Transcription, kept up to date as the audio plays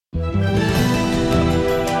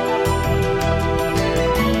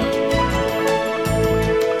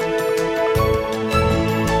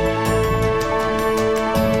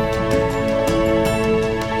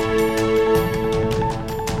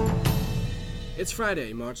It's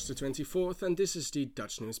Friday, March the 24th, and this is the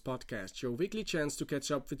Dutch News Podcast, your weekly chance to catch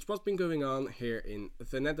up with what's been going on here in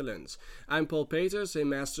the Netherlands. I'm Paul Peters, a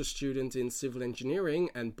master's student in civil engineering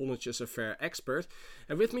and Bonnetjes Affair expert,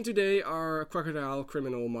 and with me today are crocodile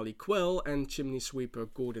criminal Molly Quell and chimney sweeper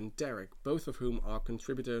Gordon Derrick, both of whom are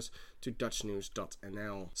contributors to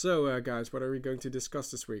DutchNews.nl. So, guys, what are we going to discuss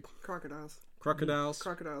this week? Crocodiles,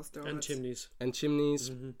 donuts. And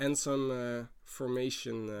chimneys. And some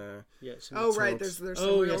formation. Oh, right. There's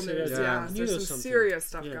some real news. Yeah. There's some serious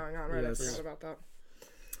stuff going on. Right. Yes. I forgot about that.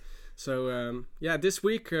 So, this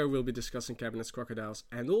week we'll be discussing cabinets, crocodiles,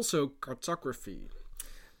 and also cartography.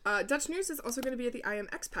 Dutch News is also going to be at the I Am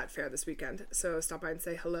Expat Fair this weekend, so stop by and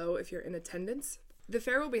say hello if you're in attendance. The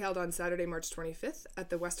fair will be held on Saturday, March 25th at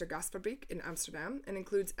the Westergasfabriek in Amsterdam and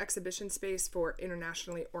includes exhibition space for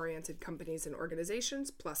internationally oriented companies and organizations,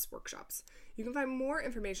 plus workshops. You can find more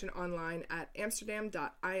information online at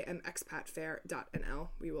amsterdam.imexpatfair.nl.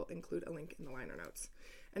 We will include a link in the liner notes.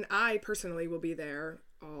 And I personally will be there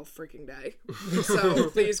all freaking day. So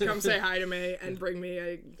please come say hi to me and bring me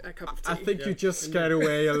a cup of tea. I think you just scared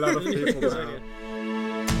away a lot of people now.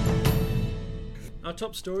 Our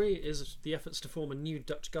top story is the efforts to form a new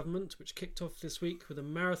Dutch government, which kicked off this week with a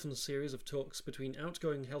marathon series of talks between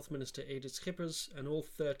outgoing Health Minister Edith Schippers and all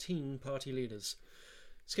 13 party leaders.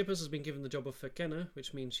 Schippers has been given the job of verkenner,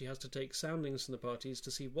 which means she has to take soundings from the parties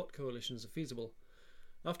to see what coalitions are feasible.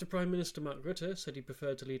 After Prime Minister Mark Rutte said he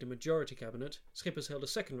preferred to lead a majority cabinet, Schippers held a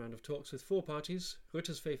second round of talks with four parties,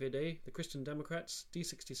 Rutte's VVD, the Christian Democrats,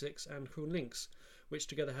 D66 and GroenLinks, which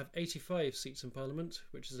together have 85 seats in Parliament,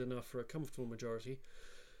 which is enough for a comfortable majority.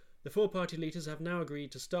 The four-party leaders have now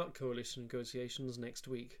agreed to start coalition negotiations next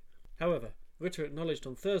week. However, Rutte acknowledged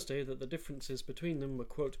on Thursday that the differences between them were,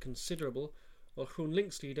 quote, considerable, while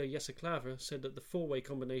GroenLinks leader Jesse Klaver said that the four-way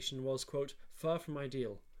combination was, quote, far from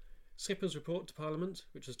ideal. Schippers' report to Parliament,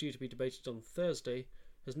 which was due to be debated on Thursday,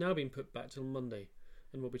 has now been put back till Monday,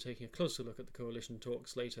 and we'll be taking a closer look at the coalition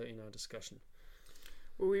talks later in our discussion.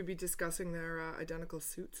 Will we be discussing their identical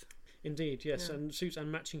suits? Indeed, yes, and suits and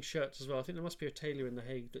matching shirts as well. I think there must be a tailor in The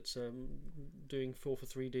Hague that's doing 4 for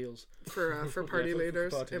 3 deals. For party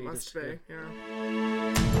leaders, for party it leaders, must be, yeah.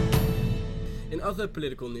 In other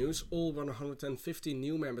political news, all 150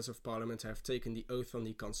 new members of parliament have taken the oath on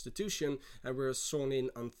the constitution and were sworn in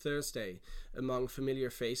on Thursday. Among familiar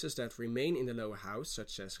faces that remain in the lower house,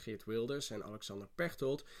 such as Geert Wilders and Alexander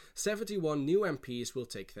Pechtold, 71 new MPs will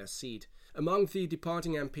take their seat. Among the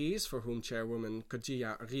departing MPs, for whom Chairwoman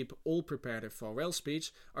Khadija Arib all prepared a farewell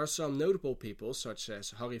speech, are some notable people such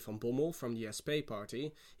as Harry van Bommel from the SP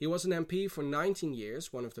party. He was an MP for 19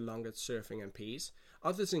 years, one of the longest serving MPs.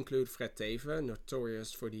 Others include Fred Teeven,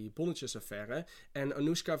 notorious for the Bonnetjes Affair, and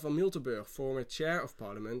Anoushka van Miltenburg, former chair of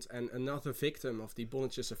parliament and another victim of the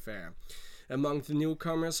Bonnetjes Affair. Among the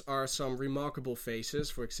newcomers are some remarkable faces.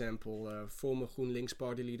 For example, former GroenLinks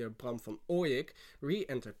party leader Bram van Ooyek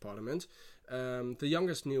re-entered parliament. The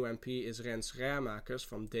youngest new MP is Rens Ramakers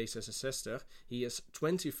from D66. He is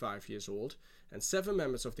 25 years old, and 7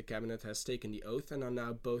 members of the cabinet has taken the oath and are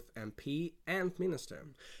now both MP and minister.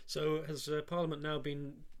 So has Parliament now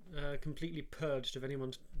been completely purged of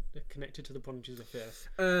anyone connected to the Bonnetjes Affair?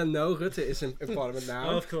 No, Rutte is in Parliament now.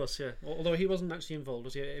 Oh, of course, yeah. Although he wasn't actually involved,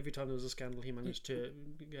 was he? Every time there was a scandal, he managed to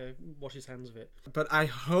wash his hands of it. But I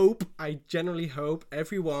genuinely hope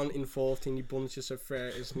everyone involved in the Bonnetjes Affair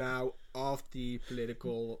is now off the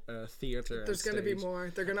political theatre. There's going to be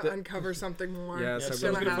more. They're going to uncover something more. Yeah, so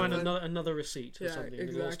we're going to find another receipt or something.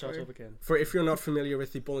 Exactly. We'll all start up again. For if you're not familiar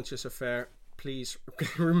with the Bonnetjes Affair, please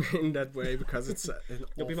remain that way because it's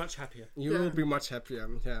you'll be much happier. You will be much happier.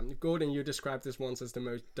 Yeah, Gordon, you described this once as the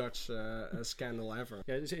most Dutch scandal ever.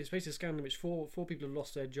 Yeah, it's basically a scandal in which four people have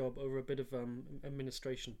lost their job over a bit of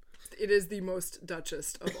administration. It is the most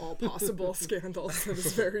Dutchest of all possible scandals. That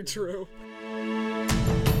is very true.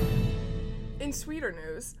 In sweeter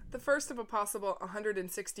news, the first of a possible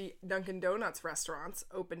 160 Dunkin' Donuts restaurants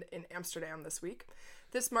opened in Amsterdam this week.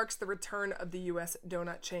 This marks the return of the U.S.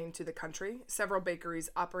 donut chain to the country. Several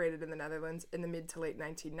bakeries operated in the Netherlands in the mid to late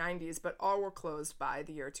 1990s, but all were closed by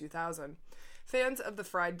the year 2000. Fans of the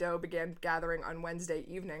fried dough began gathering on Wednesday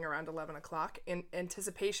evening around 11 o'clock in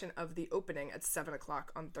anticipation of the opening at 7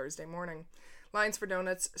 o'clock on Thursday morning. Lines for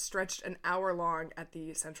donuts stretched an hour long at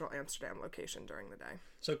the central Amsterdam location during the day.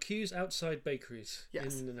 So queues outside bakeries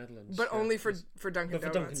in the Netherlands. But only for Dunkin' Donuts.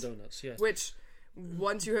 For Dunkin' Donuts, yes. Which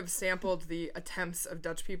once you have sampled the attempts of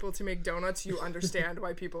Dutch people to make donuts, you understand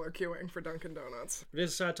why people are queuing for Dunkin' Donuts. It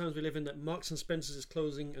is sad times we live in that Marks and Spencer's is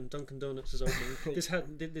closing and Dunkin' Donuts is opening.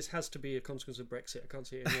 This has to be a consequence of Brexit. I can't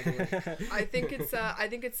see it any other way. I think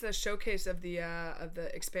it's a showcase of the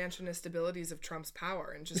expansionist abilities of Trump's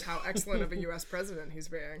power and just how excellent of a U.S. president he's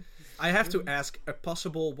being. I have to ask, a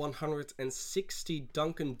possible 160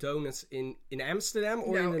 Dunkin' Donuts in Amsterdam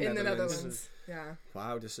or in the Netherlands? Yeah.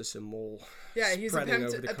 Wow, this is a mole. Yeah, he's spreading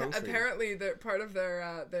over the country. Apparently, part of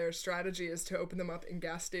their strategy is to open them up in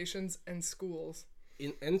gas stations and schools.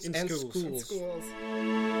 In Schools.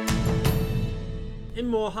 In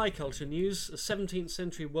more high culture news, a 17th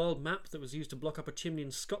century world map that was used to block up a chimney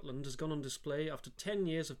in Scotland has gone on display after 10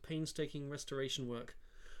 years of painstaking restoration work.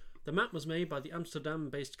 The map was made by the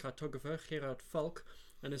Amsterdam-based cartographer Gerard Valk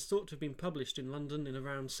and is thought to have been published in London in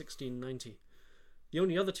around 1690. The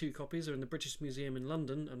only other two copies are in the British Museum in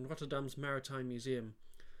London and Rotterdam's Maritime Museum.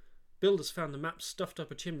 Builders found the map stuffed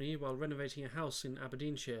up a chimney while renovating a house in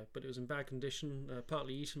Aberdeenshire, but it was in bad condition,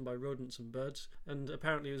 partly eaten by rodents and birds, and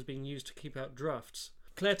apparently was being used to keep out drafts.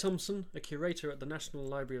 Claire Thompson, a curator at the National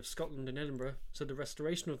Library of Scotland in Edinburgh, said the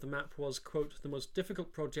restoration of the map was, quote, the most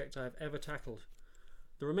difficult project I have ever tackled.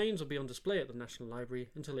 The remains will be on display at the National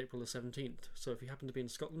Library until April the 17th, so if you happen to be in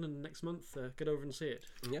Scotland in the next month, get over and see it.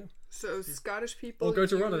 Yeah. So Scottish people Or go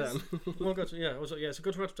to Rotterdam. So go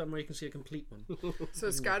to Rotterdam where you can see a complete one.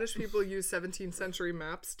 So Scottish people use 17th century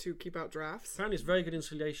maps to keep out drafts? Apparently it's very good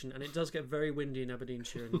insulation, and it does get very windy in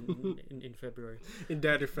Aberdeenshire in February. In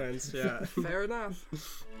their defense, yeah. Fair enough.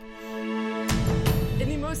 In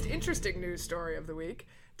the most interesting news story of the week,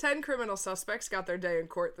 10 criminal suspects got their day in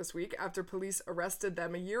court this week after police arrested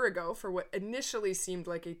them a year ago for what initially seemed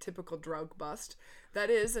like a typical drug bust. That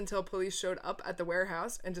is, until police showed up at the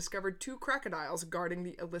warehouse and discovered 2 crocodiles guarding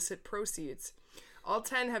the illicit proceeds. All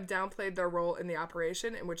 10 have downplayed their role in the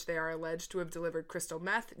operation, in which they are alleged to have delivered crystal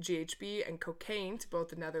meth, GHB, and cocaine to both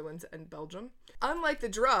the Netherlands and Belgium. Unlike the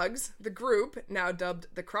drugs, the group, now dubbed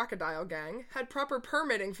the Crocodile Gang, had proper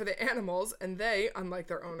permitting for the animals, and they, unlike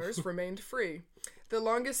their owners, remained free. The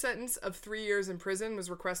longest sentence of 3 years in prison was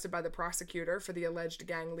requested by the prosecutor for the alleged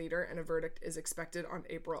gang leader, and a verdict is expected on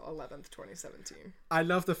April 11th, 2017. I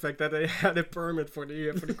love the fact that they had a permit for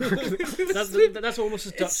the that's almost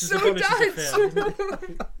as Dutch It's as so the Cornish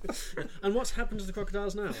affair. And what's happened to the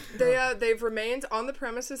crocodiles now? They've remained on the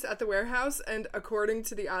premises at the warehouse, and according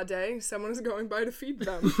to the AD, someone is going by to feed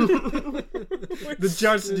them.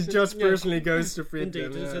 The judge personally goes to feed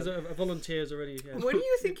Indeed, them. there's a volunteer's already. Yeah. What do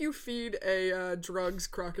you think you feed a drugs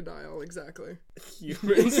crocodile exactly?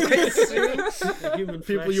 Humans, I assume. Human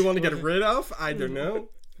People flesh, you want to get or- rid of? I don't know.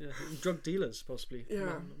 Yeah, drug dealers, possibly.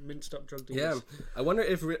 Yeah. Minced up drug Yeah, dealers. I wonder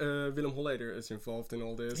if Willem Holleder is involved in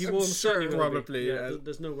all this. He I'm will sure. certainly will be. Probably, Yeah, yeah.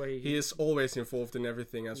 there's no way He is always involved in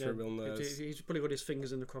everything, as Verwiel knows. He's probably got his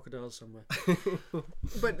fingers in the crocodiles somewhere.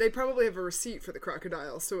 But they probably have a receipt for the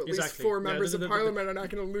crocodile, so at least Exactly. 4 Yeah, members the- of parliament are not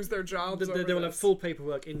going to lose their jobs. They over will have this. full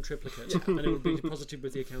paperwork in triplicate, and it will be deposited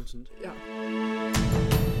with the accountant. Yeah.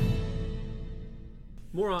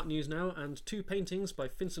 More art news now, and 2 paintings by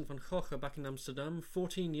Vincent van Gogh are back in Amsterdam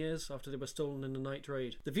 14 years after they were stolen in a night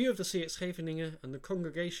raid. The view of the sea at Scheveningen and the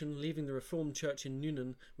congregation leaving the Reformed church in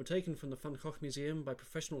Nuenen were taken from the Van Gogh Museum by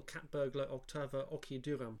professional cat burglar Octava Occhi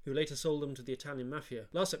Duram, who later sold them to the Italian mafia.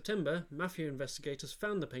 Last September, mafia investigators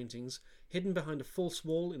found the paintings hidden behind a false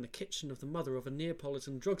wall in the kitchen of the mother of a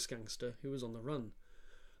Neapolitan drugs gangster who was on the run.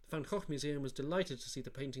 The Van Gogh Museum was delighted to see the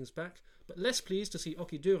paintings back, but less pleased to see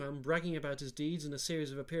Occhi Duram bragging about his deeds in a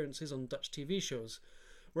series of appearances on Dutch TV shows,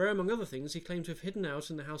 where among other things he claimed to have hidden out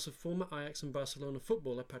in the house of former Ajax and Barcelona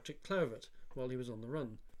footballer Patrick Kluivert while he was on the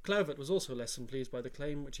run. Kluivert was also less than pleased by the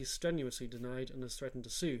claim, which he strenuously denied and has threatened to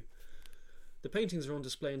sue. The paintings are on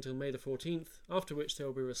display until May the 14th, after which they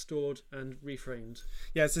will be restored and reframed.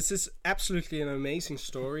 Yes, this is absolutely an amazing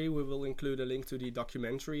story. We will include a link to the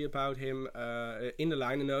documentary about him in the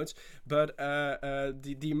liner notes. But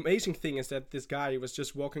the amazing thing is that this guy was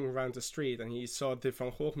just walking around the street and he saw the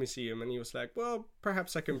Van Gogh Museum and he was like, well,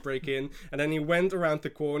 perhaps I can break in. And then he went around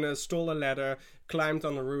the corner, stole a ladder, climbed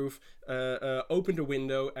on the roof, opened a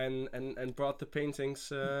window and brought the paintings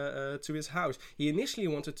to his house. He initially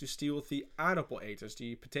wanted to steal the aardappel eaters,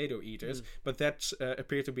 the potato eaters, but that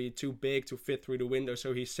appeared to be too big to fit through the window,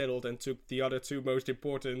 so he settled and took the other 2 most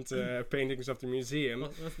important paintings of the museum.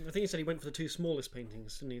 Well, I think he said he went for the 2 smallest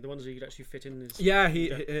paintings, didn't he? The ones that you could actually fit in his... Yeah,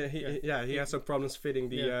 he had some problems fitting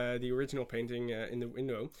the original painting in the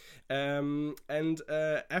window. And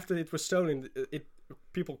after it was stolen, it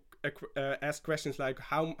people asked questions like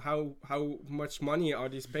how much money are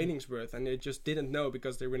these paintings worth, and they just didn't know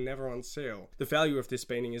because they were never on sale. The value of this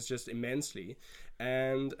painting is just immensely,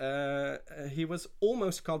 and he was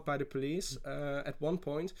almost caught by the police at one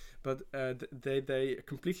point, but they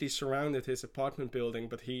completely surrounded his apartment building,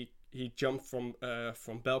 but he jumped from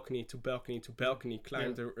balcony to balcony to balcony,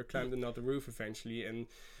 climbed another roof eventually, and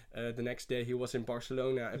the next day he was in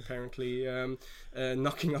Barcelona, apparently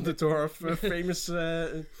knocking on the door of famous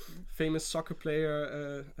soccer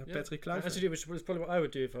player Patrick Kluivert. As you do, which was probably what I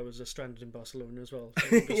would do if I was stranded in Barcelona as well.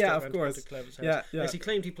 Yeah, of course. Yes, he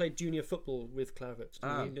claimed he played junior football with Kluivert.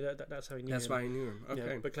 That's how he knew him. That's why he knew him.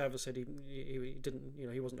 Okay. Yeah, but Kluivert said he didn't,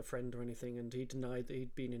 he wasn't a friend or anything, and he denied that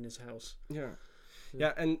he'd been in his house. Yeah.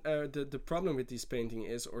 Yeah, and the problem with these paintings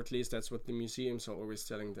is, or at least that's what the museums are always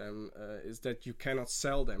telling them, is that you cannot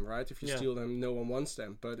sell them, right? If you steal them, no one wants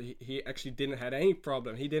them. But he actually didn't have any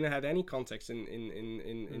problem. He didn't have any context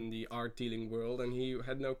in the art dealing world, and he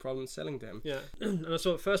had no problem selling them. Yeah, and I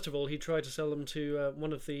saw, first of all, he tried to sell them to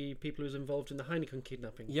one of the people who was involved in the Heineken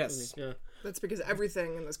kidnapping. Yes. Yeah. That's because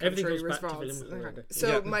everything in this country revolves.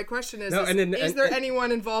 So my question is, is there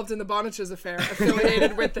anyone involved in the Bonniches affair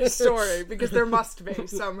affiliated with this story? Because there must be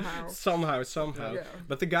somehow. Somehow. Yeah.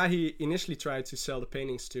 But the guy he initially tried to sell the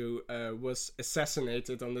paintings to was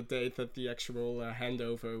assassinated on the date that the actual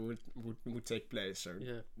handover would take place. So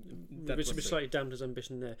which slightly damned his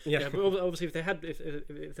ambition there. Yeah, but obviously if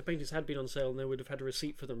the paintings had been on sale, and they would have had a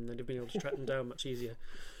receipt for them, they'd have been able to track them down much easier.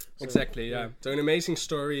 So, exactly. Yeah. So an amazing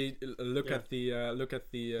story. Look at the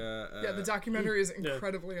the documentary is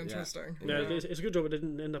incredibly interesting. Yeah, it's a good job it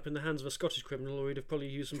didn't end up in the hands of a Scottish criminal, or he'd have probably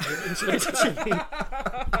used some insulated chimney.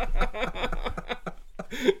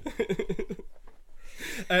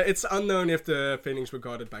 It's unknown if the paintings were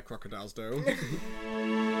guarded by crocodiles, though.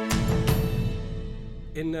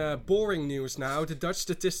 In boring news now, the Dutch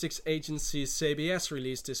statistics agency CBS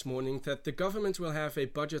released this morning that the government will have a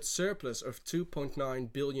budget surplus of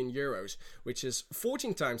 2.9 billion euros, which is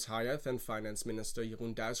 14 times higher than Finance Minister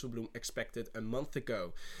Jeroen Dijsselbloem expected a month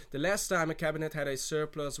ago. The last time a cabinet had a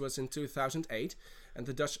surplus was in 2008, and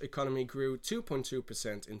the Dutch economy grew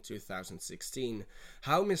 2.2% in 2016.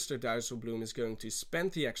 How Mr. Dijsselbloem is going to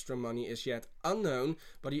spend the extra money is yet unknown,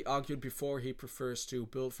 but he argued before he prefers to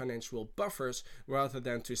build financial buffers rather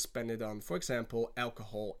than to spend it on, for example,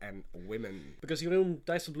 alcohol and women. Because Jeroen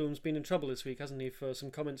Dijsselbloem's been in trouble this week, hasn't he, for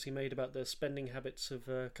some comments he made about the spending habits of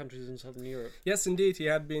countries in Southern Europe? Yes, indeed. He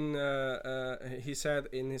had been, he said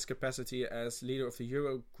in his capacity as leader of the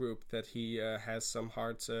Eurogroup that he has some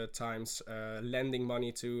hard times lending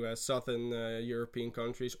money to southern European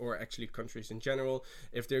countries, or actually countries in general,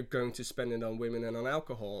 if they're going to spend it on women and on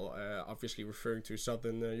alcohol, obviously referring to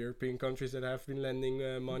southern European countries that have been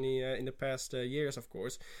lending money in the past years, of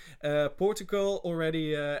course. Portugal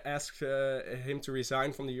already asked him to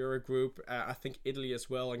resign from the Eurogroup, I think Italy as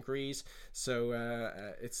well, and Greece, so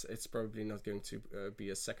it's probably not going to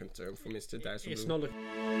be a second term for Mr. Dijsselbloem. It's not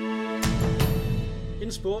In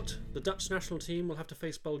sport, the Dutch national team will have to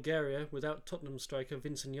face Bulgaria without Tottenham striker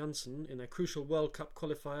Vincent Janssen in a crucial World Cup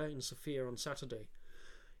qualifier in Sofia on Saturday.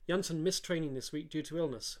 Janssen missed training this week due to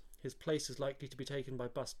illness. His place is likely to be taken by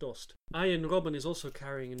Bas Dost. Arjen Robben is also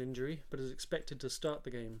carrying an injury, but is expected to start the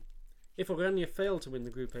game. If Oranje fail to win the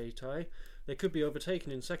Group A tie, they could be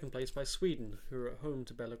overtaken in second place by Sweden, who are at home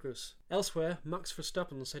to Belarus. Elsewhere, Max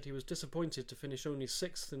Verstappen said he was disappointed to finish only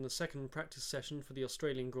 6th in the second practice session for the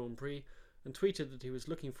Australian Grand Prix, and tweeted that he was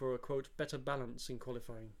looking for a, quote, better balance in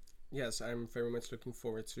qualifying. Yes, I'm very much looking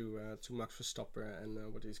forward to Max Verstappen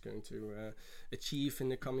and what he's going to achieve in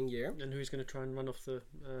the coming year. And who he's going to try and run off the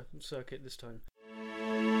circuit this time.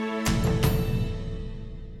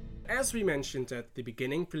 As we mentioned at the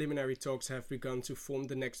beginning, preliminary talks have begun to form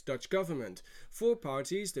the next Dutch government. 4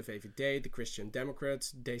 parties, the VVD, the Christian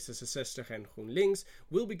Democrats, D66 and GroenLinks,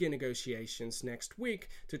 will begin negotiations next week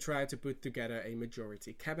to try to put together a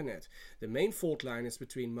majority cabinet. The main fault line is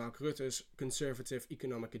between Mark Rutte's conservative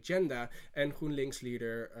economic agenda and GroenLinks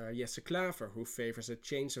leader Jesse Klaver, who favors a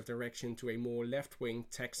change of direction to a more left-wing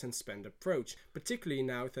tax and spend approach, particularly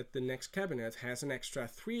now that the next cabinet has an extra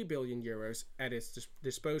 3 billion euros at its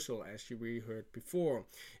disposal, as we heard before.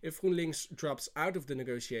 If GroenLinks drops out of the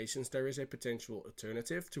negotiations, there is a potential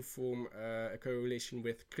alternative to form a coalition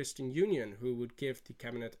with Christian Union, who would give the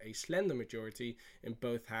cabinet a slender majority in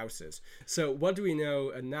both houses. So what do we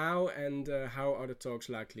know now, and how are the talks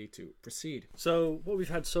likely to proceed? So what we've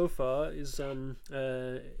had so far is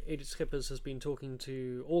Edith Schippers has been talking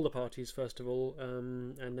to all the parties first of all,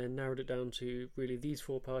 and then narrowed it down to really these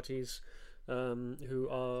 4 parties. who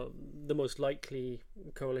are the most likely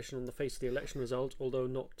coalition on the face of the election result, although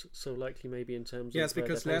not so likely maybe in terms yes, of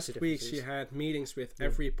because their last week she had meetings with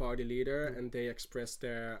every party leader, and they expressed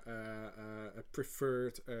their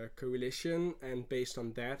preferred coalition, and based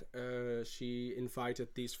on that, she invited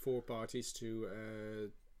these four parties to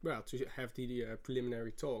have the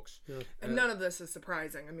preliminary talks. Yeah. And none of this is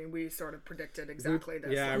surprising. I mean, we sort of predicted exactly this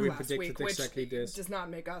we last predicted week, exactly which this. does not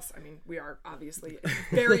make us, I mean, we are obviously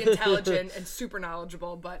very intelligent and super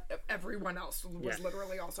knowledgeable, but everyone else was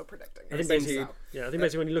literally also predicting I think basically, I think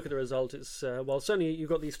basically when you look at the result, it's certainly you've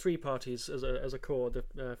got these three parties as a core: the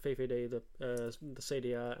VVD, the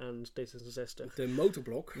CDA, and D66. The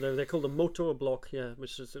Motorbloc. They're called the Motorbloc,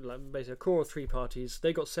 which is like basically a core of three parties.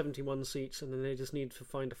 They got 71 seats, and then they just need to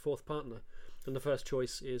find a fourth partner. And the first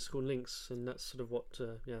choice is GroenLinks, and that's sort of what,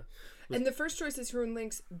 And the first choice is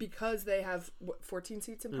GroenLinks because they have 14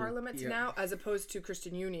 seats in Parliament now, as opposed to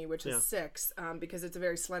ChristenUnie, which is 6, because it's a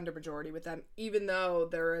very slender majority with them, even though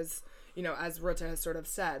there is, as Rutte has sort of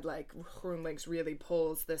said, like, GroenLinks really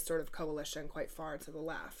pulls this sort of coalition quite far to the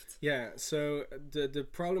left. Yeah, so the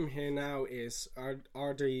problem here now is,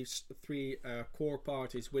 are these three core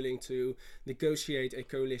parties willing to negotiate a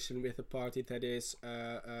coalition with a party that is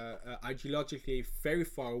ideologically very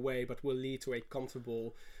far away but will lead to a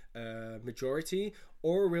comfortable majority,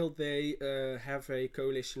 or will they have a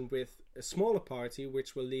coalition with a smaller party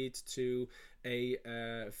which will lead to a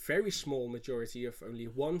very small majority of only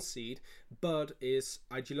one seat, but is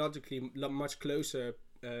ideologically much closer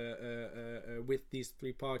with these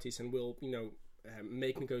three parties and will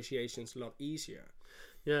make negotiations a lot easier.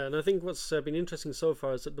 Yeah, and I think what's been interesting so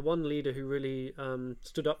far is that the one leader who really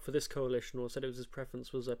stood up for this coalition, or said it was his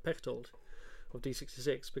preference, was Pechtold of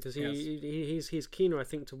D66, because he's keener, I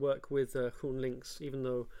think, to work with GroenLinks, even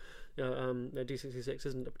though D66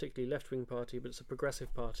 isn't a particularly left-wing party, but it's a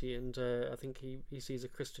progressive party, and I think he sees a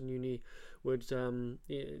ChristenUnie would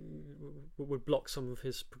block some of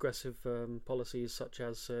his progressive policies, such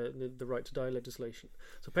as the right to die legislation.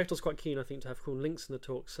 So Pechtold's quite keen, I think, to have GroenLinks in the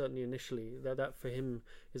talks, certainly initially. That for him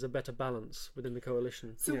is a better balance within the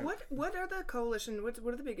coalition. So what are the coalition, what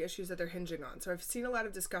are the big issues that they're hinging on? So I've seen a lot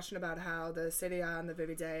of discussion about how the CDA and the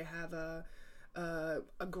VVD have a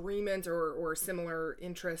agreement or similar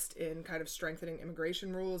interest in kind of strengthening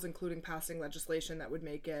immigration rules, including passing legislation that would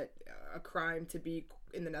make it a crime to be,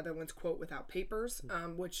 in the Netherlands, quote, without papers,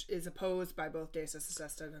 which is opposed by both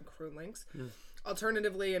D66 and GroenLinks.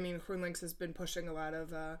 Alternatively, I mean, GroenLinks has been pushing a lot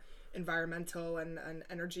of environmental and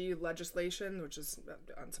energy legislation, which is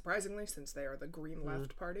unsurprisingly, since they are the Green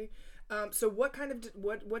Left Party. So what kind of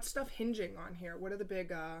what stuff hinging on here? What are the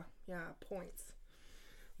big points?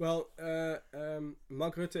 Well,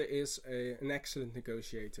 Mark Rutte is an excellent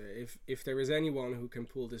negotiator. If there is anyone who can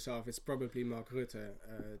pull this off, it's probably Mark Rutte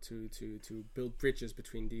to build bridges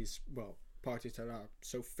between these parties that are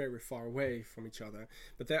so very far away from each other.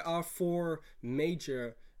 But there are four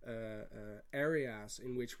major areas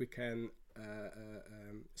in which we can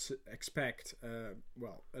expect a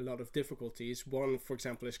lot of difficulties. One, for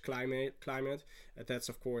example, is climate. That's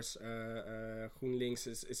of course GroenLinks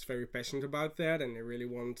is very passionate about that, and they really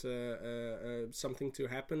want something to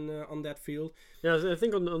happen on that field. Yeah, I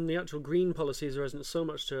think on the actual green policies there isn't so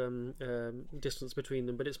much distance between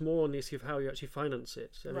them, but it's more on the issue of how you actually finance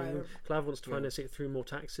it. I mean, Klaver wants to finance it through more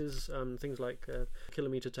taxes, things like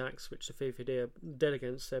kilometre tax, which the VVD are dead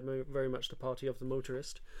against. They're very much the party of the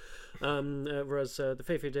motorist. Whereas the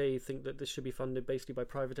VVD think that this should be funded basically by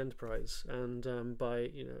private enterprise and by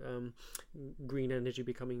green energy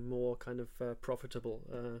becoming more kind of profitable,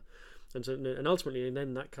 and ultimately, and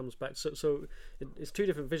then that comes back. So it's two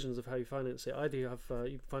different visions of how you finance it. Either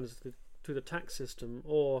you finance it through the tax system,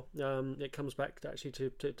 or it comes back actually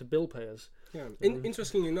to bill payers. Yeah.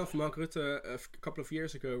 Interestingly enough, Mark Rutte a couple of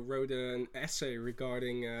years ago wrote an essay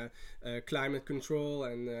regarding climate control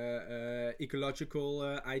and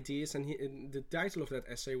ecological ideas, and the title of that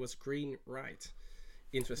essay was Green Right,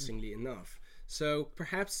 interestingly enough. So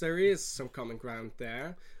perhaps there is some common ground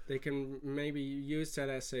there. They can maybe use that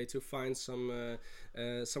essay to find some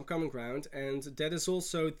common ground, and that is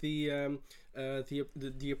also the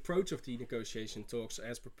approach of the negotiation talks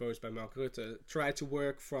as proposed by Mark Rutte. Try to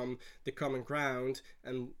work from the common ground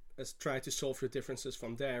and try to solve your differences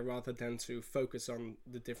from there, rather than to focus on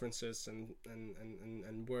the differences and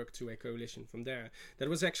work to a coalition from there. That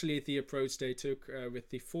was actually the approach they took with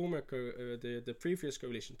the the previous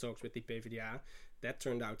coalition talks with the PvdA. That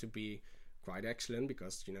turned out to be quite excellent,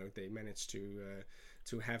 because they managed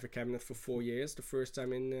to have a cabinet for 4 years, the first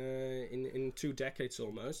time in 2 decades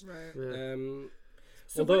almost. Right. Yeah.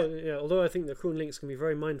 So although I think that GroenLinks can be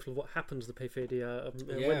very mindful of what happened to the PVD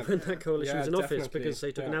when that coalition was in office, because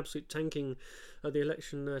they took an absolute tanking at the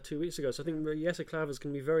election 2 weeks ago. So I think Jesse Klaver's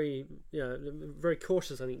can be very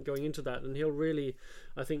cautious, I think, going into that, and he'll really,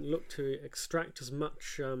 I think, look to extract as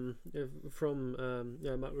much from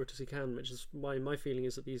Mark Rutte as he can, which is why my feeling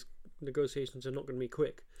is that these negotiations are not going to be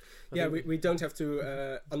quick. We don't have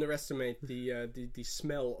to underestimate the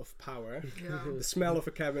smell of power. The smell of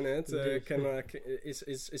a cabinet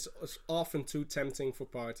is often too tempting for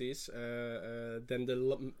parties. Then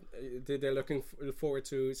they're looking forward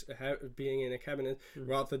to being in a cabinet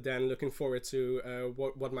rather than looking forward to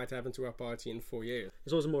what might happen to our party in 4 years.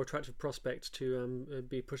 It's always a more attractive prospect to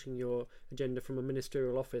be pushing your agenda from a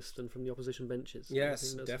ministerial office than from the opposition benches.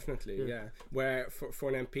 Yes, definitely. Yeah, where for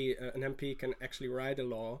an MP can actually write a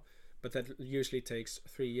law, but that usually takes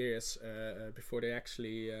 3 years before they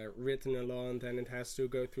actually written a law, and then it has to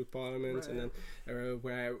go through Parliament, and then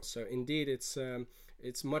so indeed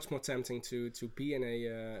it's much more tempting to be in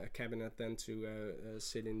a cabinet than to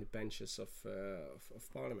sit in the benches of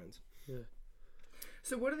Parliament. Yeah.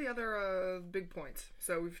 So what are the other big points?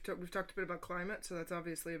 So we've talked a bit about climate, so that's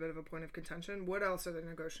obviously a bit of a point of contention. What else are they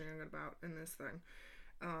negotiating about in this thing?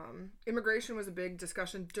 Immigration was a big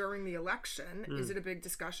discussion during the election. Is it a big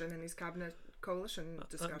discussion in these cabinet coalition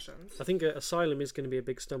discussions? I think asylum is going to be a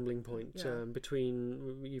big stumbling point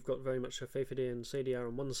between, you've got very much VVD and CDA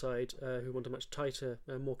on one side who want a much tighter,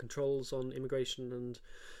 more controls on immigration and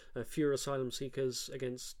fewer asylum seekers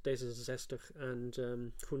against D66 and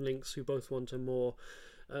GroenLinks, who both want a more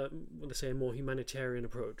a more humanitarian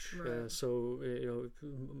approach.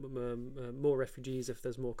 More refugees if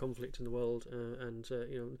there's more conflict in the world, and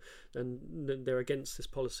they're against this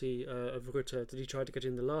policy of Rutte that he tried to get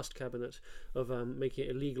in the last cabinet of making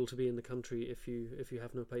it illegal to be in the country if you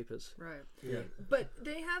have no papers. Right. Yeah. But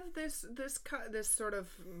they have this sort of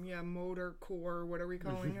motor core. What are we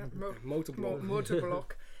calling it? Motor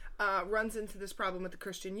block. Runs into this problem with the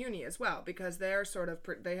Christian Uni as well, because they're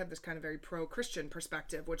they have this kind of very pro-Christian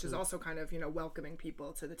perspective, which is also kind of welcoming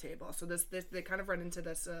people to the table. So this they kind of run into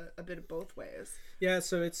this a bit of both ways. Yeah,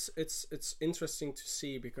 so it's interesting to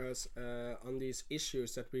see, because on these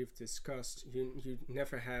issues that we've discussed, you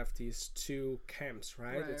never have these two camps,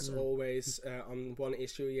 right? It's always on one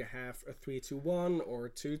issue you have a 3-2-1 or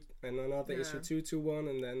two, and another issue 2-2-1,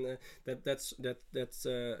 and then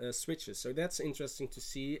that switches. So that's interesting to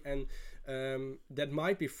see. And that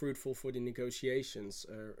might be fruitful for the negotiations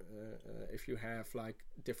if you have like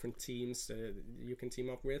different teams you can team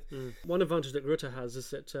up with. One advantage that Rutte has is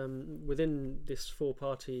that within this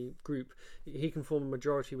four-party group, he can form a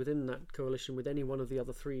majority within that coalition with any one of the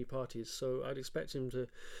other three parties. So I'd expect him to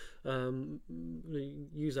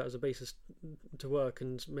use that as a basis to work,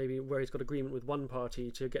 and maybe where he's got agreement with one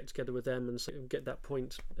party to get together with them and get that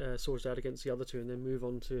point sorted out against the other two, and then move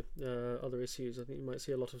on to other issues. I think you might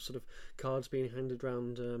see a lot of sort of cards being handed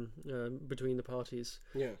around between the parties.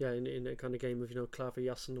 In a kind of game of Klaver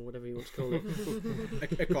Jassen or whatever you want to call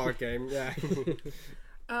it. a card game.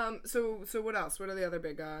 So what else? What are the other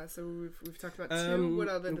big? So we've talked about two. What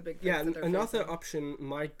are the big things? Yeah, that they're another facing? option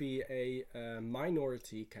might be a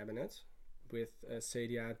minority cabinet with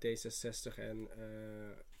CDA, D66 and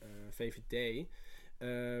VVD.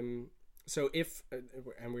 So if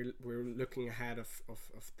and we're looking ahead of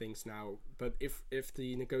things now, but if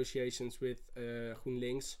the negotiations with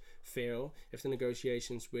GroenLinks fail, if the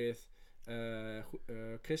negotiations with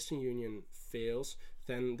Christian Union fails,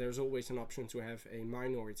 then there's always an option to have a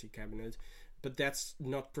minority cabinet, but that's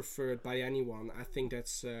not preferred by anyone. I think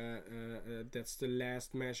that's the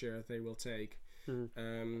last measure they will take.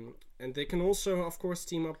 And they can also, of course,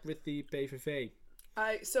 team up with the PVV.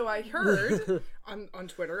 I heard on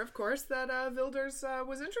Twitter, of course, that Wilders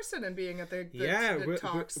was interested in being at the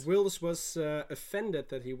talks. Wilders was offended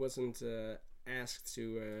that he wasn't asked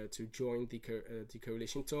to join the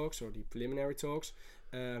coalition talks or the preliminary talks,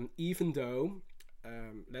 even though,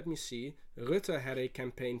 let me see, Rutte had a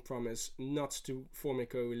campaign promise not to form a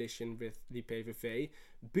coalition with the PVV.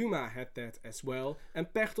 Buma had that as well,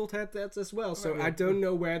 and Pechtold had that as well. So I don't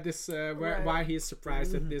know where this, why he is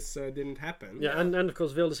surprised that this didn't happen. Yeah, and of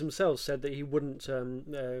course Wilders himself said that he wouldn't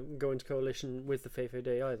go into coalition with the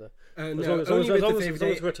VVD either. As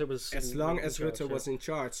long as Rutte was in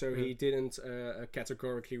charge, so he didn't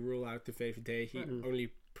categorically rule out the VVD. He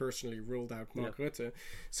only personally ruled out Mark Rutte.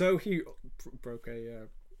 So he broke a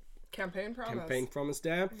campaign promise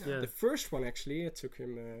there. The first one, actually, it took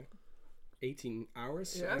him 18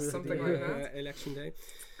 hours. Something like that. Election day.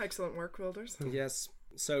 Excellent work, Wilders. Yes.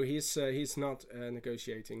 So he's not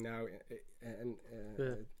negotiating now.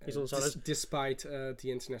 he's on the side. Despite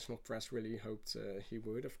the international press really hoped he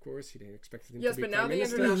would, of course, he expected him yes, to be but now Prime the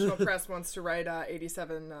Minister. international press wants to write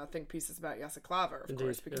 87 think pieces about Jesse Klaver, of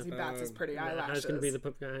course, because he bats his pretty eyelashes. He's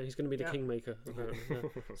going to be the kingmaker, apparently.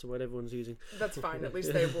 That's what everyone's using. That's fine. At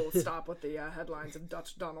least they will stop with the headlines of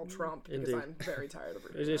Dutch Donald Trump, because Indeed. I'm very tired of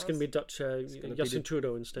reading It's going to be Dutch Justin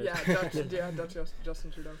Trudeau instead. Yeah, Dutch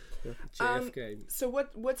Justin Trudeau. Yeah. JFK. So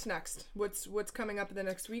what's next? What's coming up in the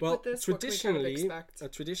next week Well, with this? What can we kind of expect?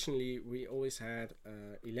 traditionally, we always had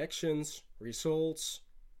elections, results,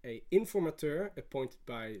 a informateur appointed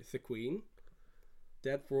by the Queen.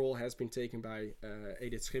 That role has been taken by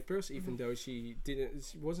Edith Schippers, even though she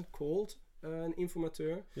wasn't called an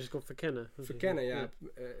informateur. She's called Verkennen. Verkennen, yeah.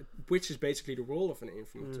 Which is basically the role of an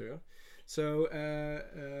informateur. So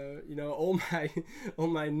all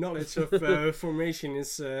my knowledge of formation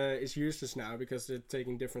is useless now, because they're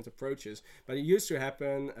taking different approaches. But it used to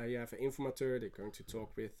happen. You have an informateur. They're going to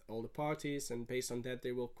talk with all the parties, and based on that,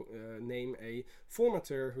 they will name a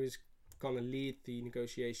formateur who is going to lead the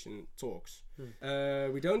negotiation talks.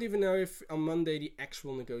 We don't even know if on Monday the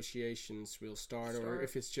actual negotiations will start. Or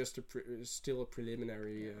if it's just still a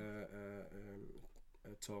preliminary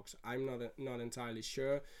talks. I'm not entirely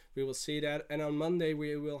sure. We will see that, and on Monday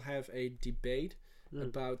we will have a debate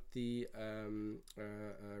about the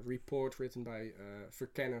report written by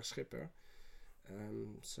Verkenner Schipper.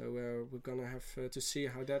 So we're gonna have to see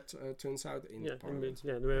how that turns out in Parliament.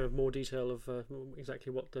 Yeah, we have more detail of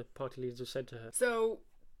exactly what the party leaders have said to her. So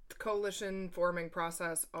the coalition forming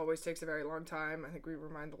process always takes a very long time. I think we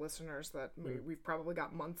remind the listeners that we've probably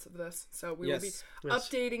got months of this. So we will be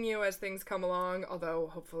updating you as things come along, although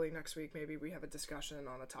hopefully next week maybe we have a discussion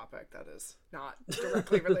on a topic that is not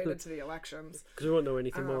directly related to the elections. Because we won't know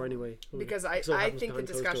anything more anyway. Because I think the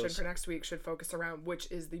discussion for next week should focus around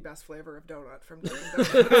which is the best flavor of donut from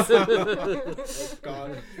Dunkin' Donuts. Oh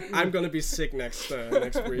God, I'm gonna be sick next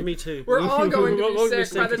week. Me too. We're all going to be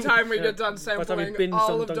sick by the time we get done sampling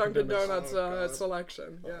all of Dunkin' Donuts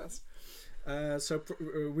selection. Yes. So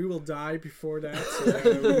we will die before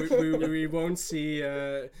that. We won't see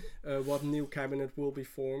what new cabinet will be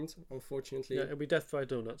formed, unfortunately. Yeah, it'll be death by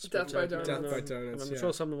donuts. Death by donuts. Death by donuts. And I'm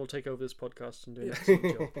sure someone will take over this podcast and do an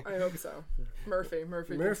excellent job. I hope so. Murphy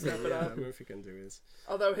can step it up. Murphy can do this.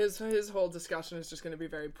 Although his whole discussion is just going to be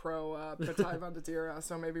very pro Partij van de Dieren,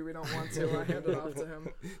 so maybe we don't want to hand it off to him.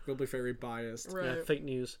 We'll be very biased. Right. Yeah, fake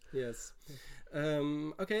news. Yes.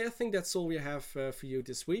 Okay, I think that's all we have for you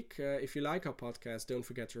this week. If you like our podcast, don't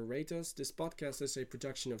forget to rate us. This podcast is a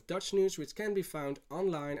production of Dutch News, which can be found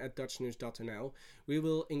online at dutchnews.nl. We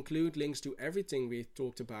will include links to everything we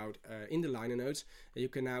talked about in the liner notes. You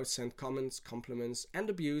can now send comments, compliments, and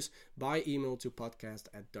abuse by email to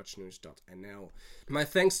podcast@dutchnews.nl. My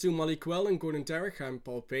thanks to Molly Quell and Gordon Derrick. I'm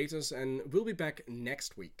Paul Peters, and we'll be back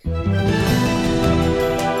next week.